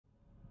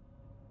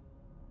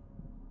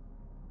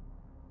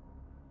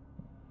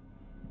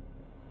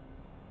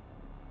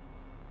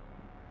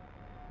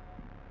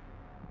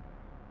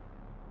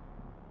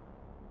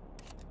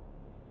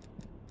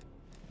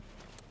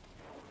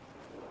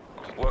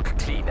Work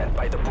clean and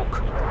by the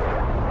book.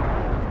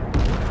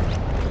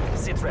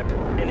 Sit rep.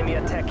 Enemy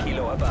attack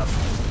helo above.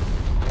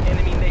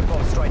 Enemy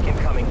napalm strike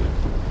incoming.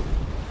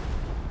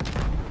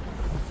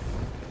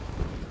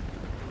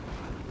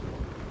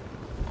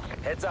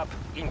 Heads up.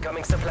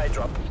 Incoming supply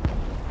drop.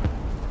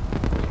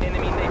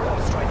 Enemy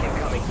napalm strike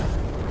incoming.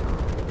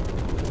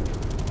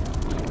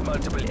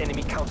 Multiple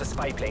enemy counter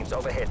spy planes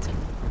overhead.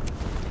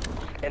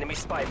 Enemy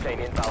spy plane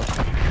inbound.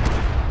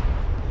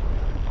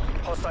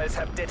 Hostiles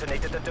have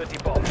detonated a dirty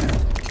bomb.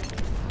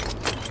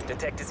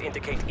 Detectors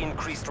indicate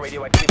increased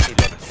radioactivity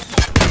levels.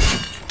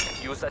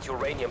 Use that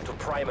uranium to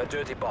prime a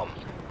dirty bomb.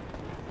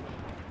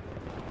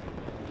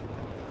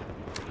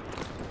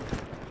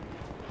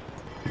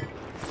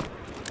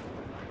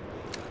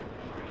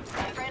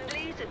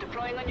 Friendlies are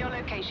deploying on your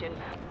location.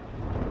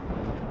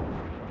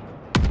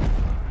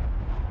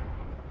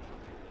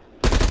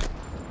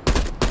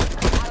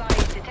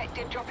 Allies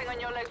detected dropping on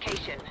your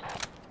location.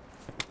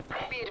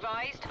 Be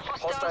advised,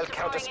 Hostile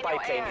counter spy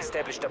plane AO.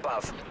 established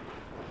above.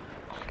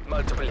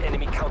 Multiple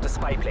enemy counter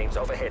spy planes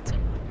overhead.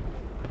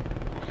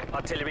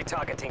 Artillery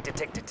targeting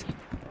detected.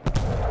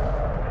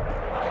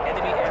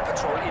 Enemy air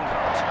patrol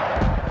inbound.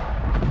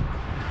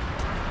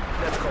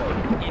 Net call.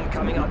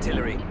 Incoming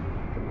artillery.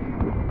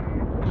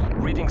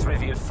 Readings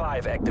reveal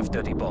 5 active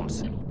dirty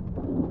bombs.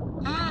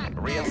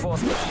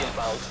 Reinforcements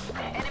inbound.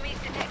 Enemies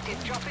detected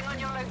dropping on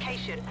your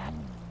location.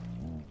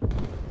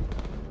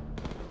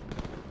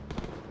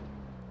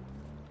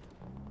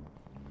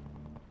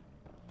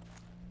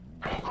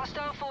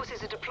 Hostile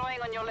forces are deploying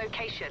on your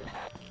location.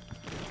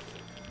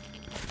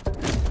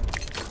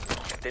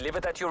 Deliver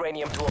that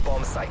uranium to a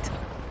bomb site.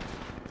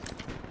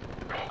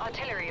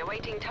 Artillery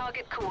awaiting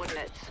target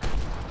coordinates.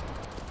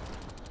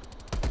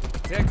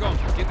 TACOM,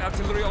 get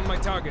artillery on my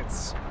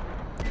targets.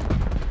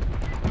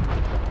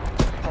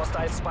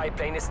 Hostile spy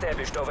plane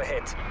established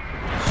overhead.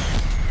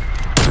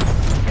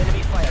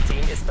 Enemy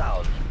fireteam is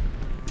down.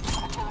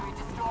 Artillery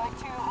destroyed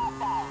 2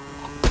 hostiles.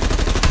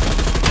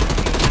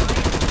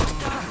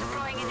 Hostiles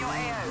deploying in your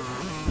AO.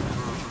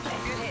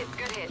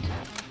 Good hit.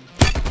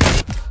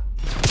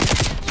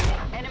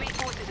 Enemy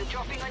forces are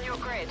dropping on your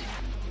grid.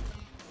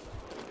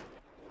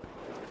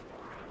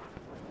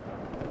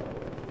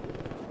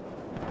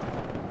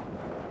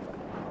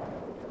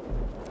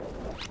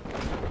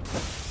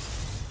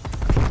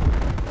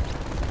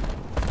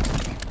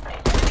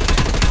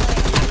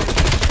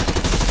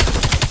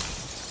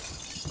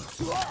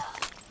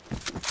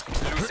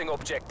 Losing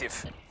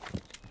objective.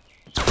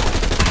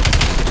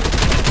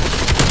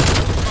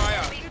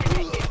 Fire! Enemies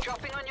detected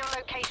dropping on your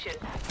location.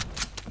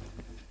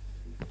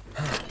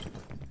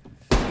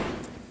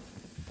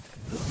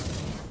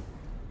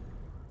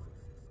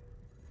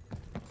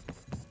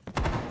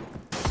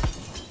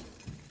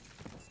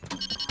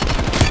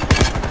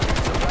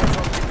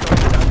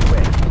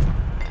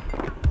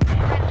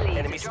 Friendlies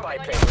Enemy are spy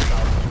dropping on plane your is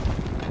out.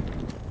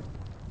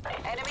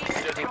 Enemies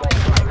Dirty deploying bomb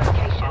on your strike.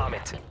 location. Arm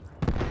it.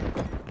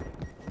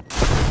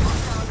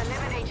 Hostiles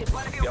eliminated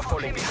one of your You're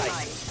falling proximity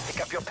behind. lines.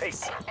 Pick up your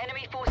pace.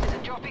 Enemy forces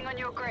are dropping on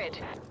your grid.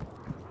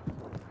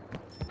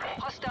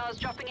 Hostiles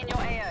dropping in your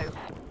AO.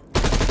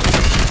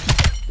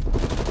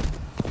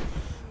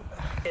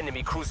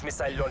 Enemy cruise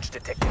missile launch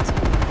detected.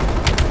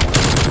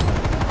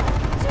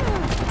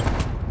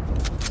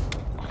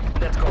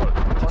 Net call.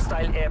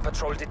 Hostile air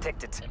patrol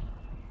detected.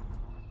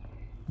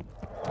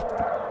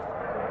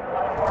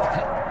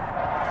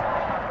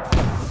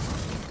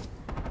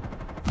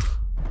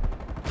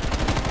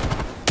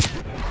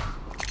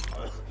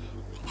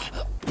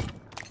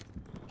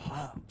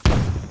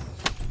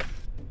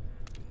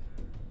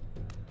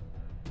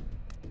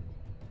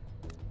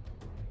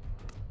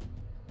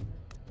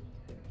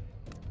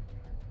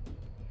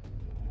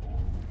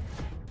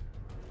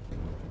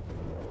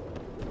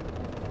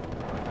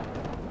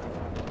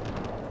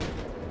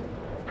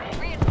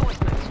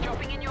 Reinforcements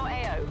dropping in your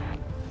AO.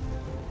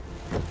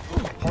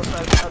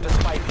 Hostile counter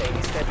spy plane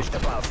established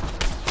above.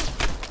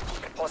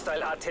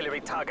 Hostile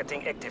artillery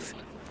targeting active.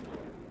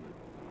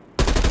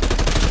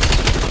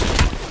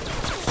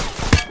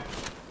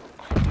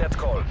 Net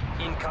call.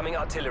 Incoming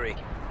artillery.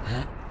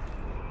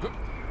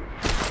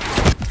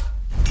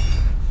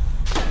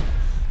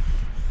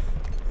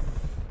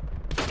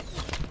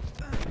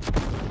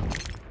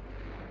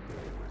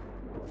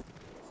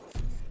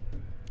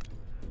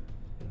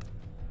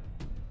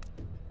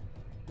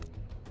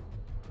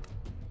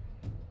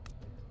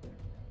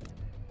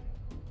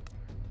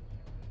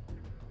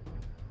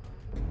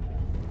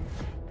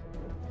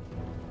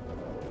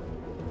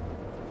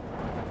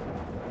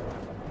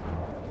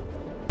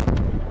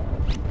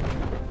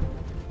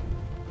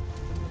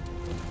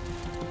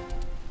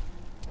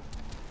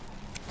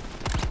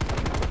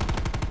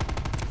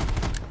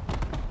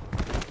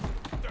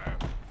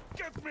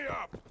 Get me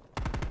up!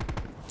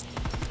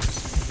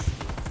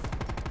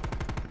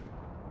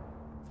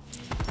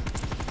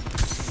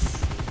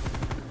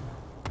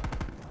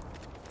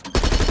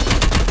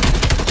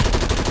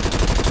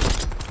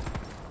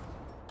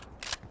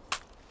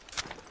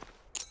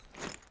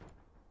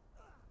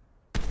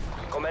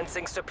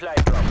 Commencing supply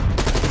drop.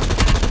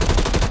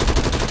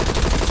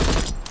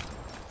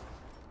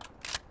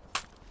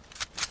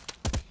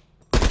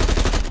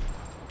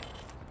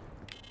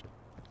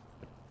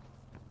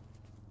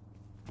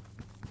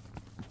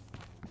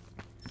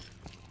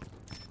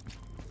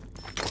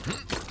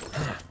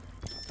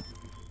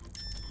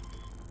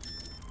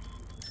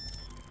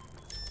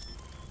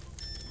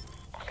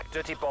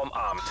 Dirty bomb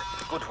armed.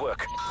 Good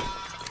work.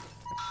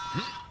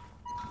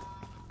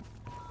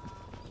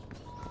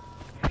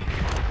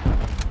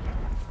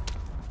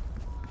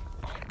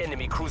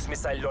 Enemy cruise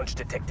missile launch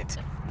detected.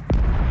 Dirty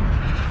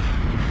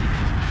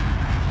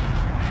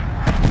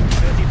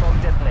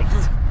bomb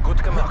detonated. Good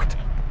gemacht.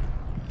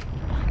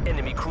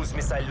 Enemy cruise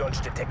missile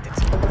launch detected.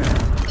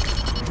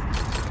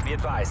 Be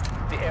advised,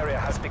 the area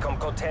has become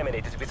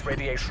contaminated with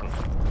radiation.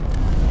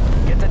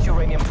 Get that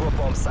uranium to a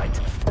bomb site.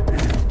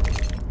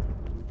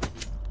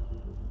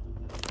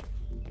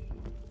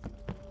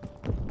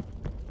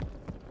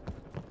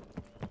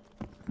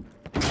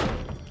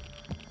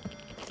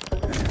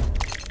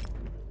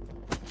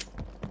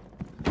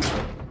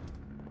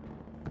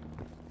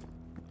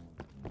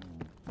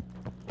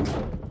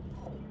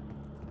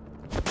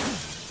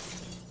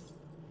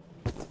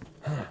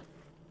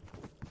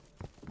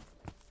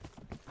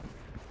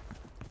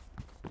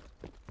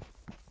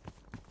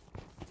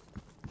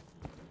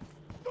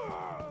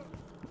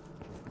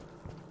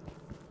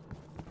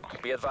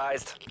 Be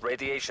advised,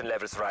 radiation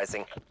levels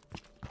rising.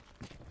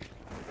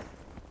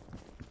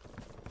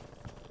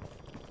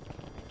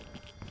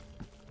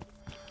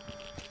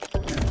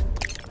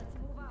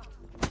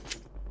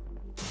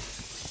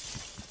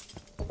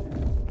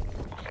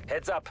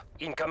 Heads up,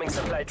 incoming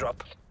supply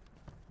drop.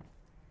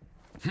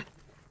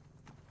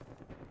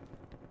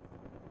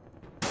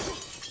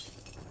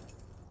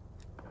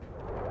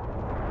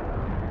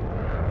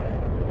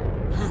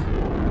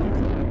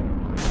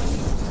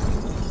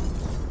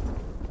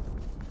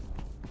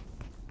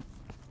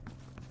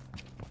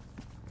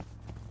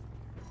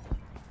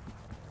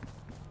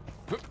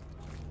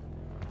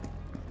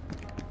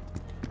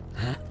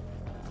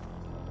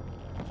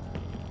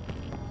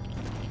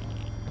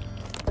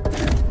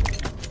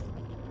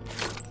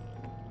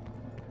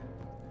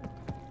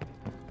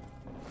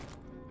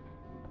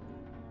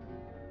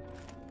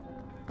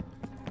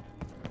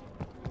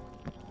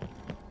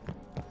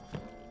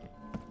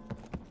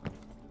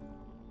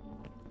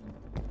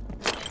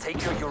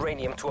 Take your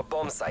uranium to a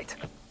bomb site.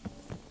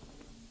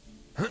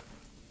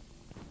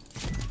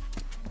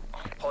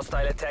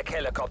 Hostile attack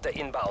helicopter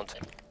inbound.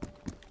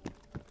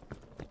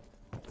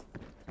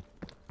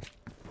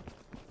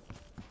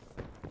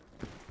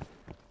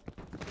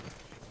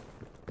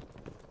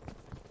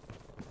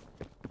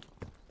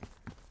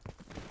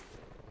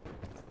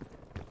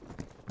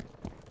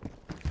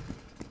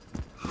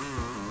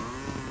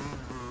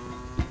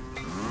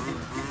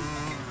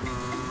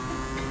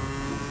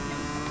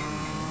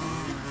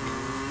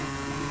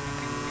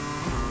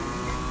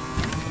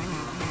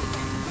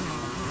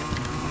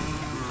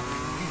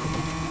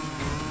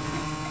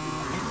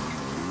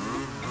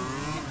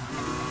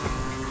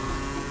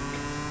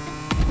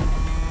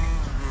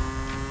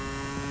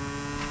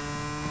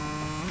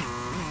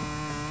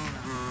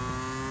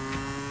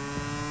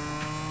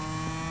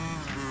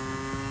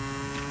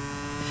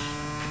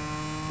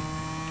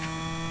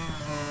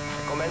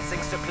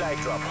 Commencing supply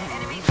drop.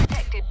 Enemy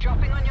detected.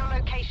 Dropping on your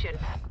location.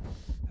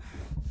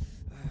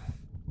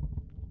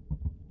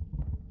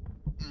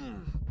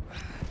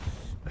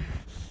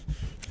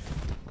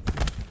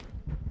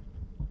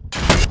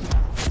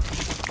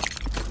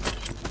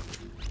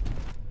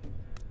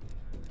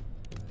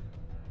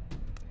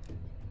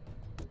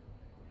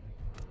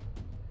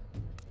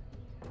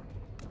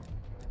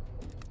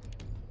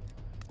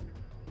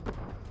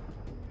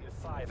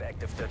 Five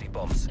active dirty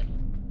bombs.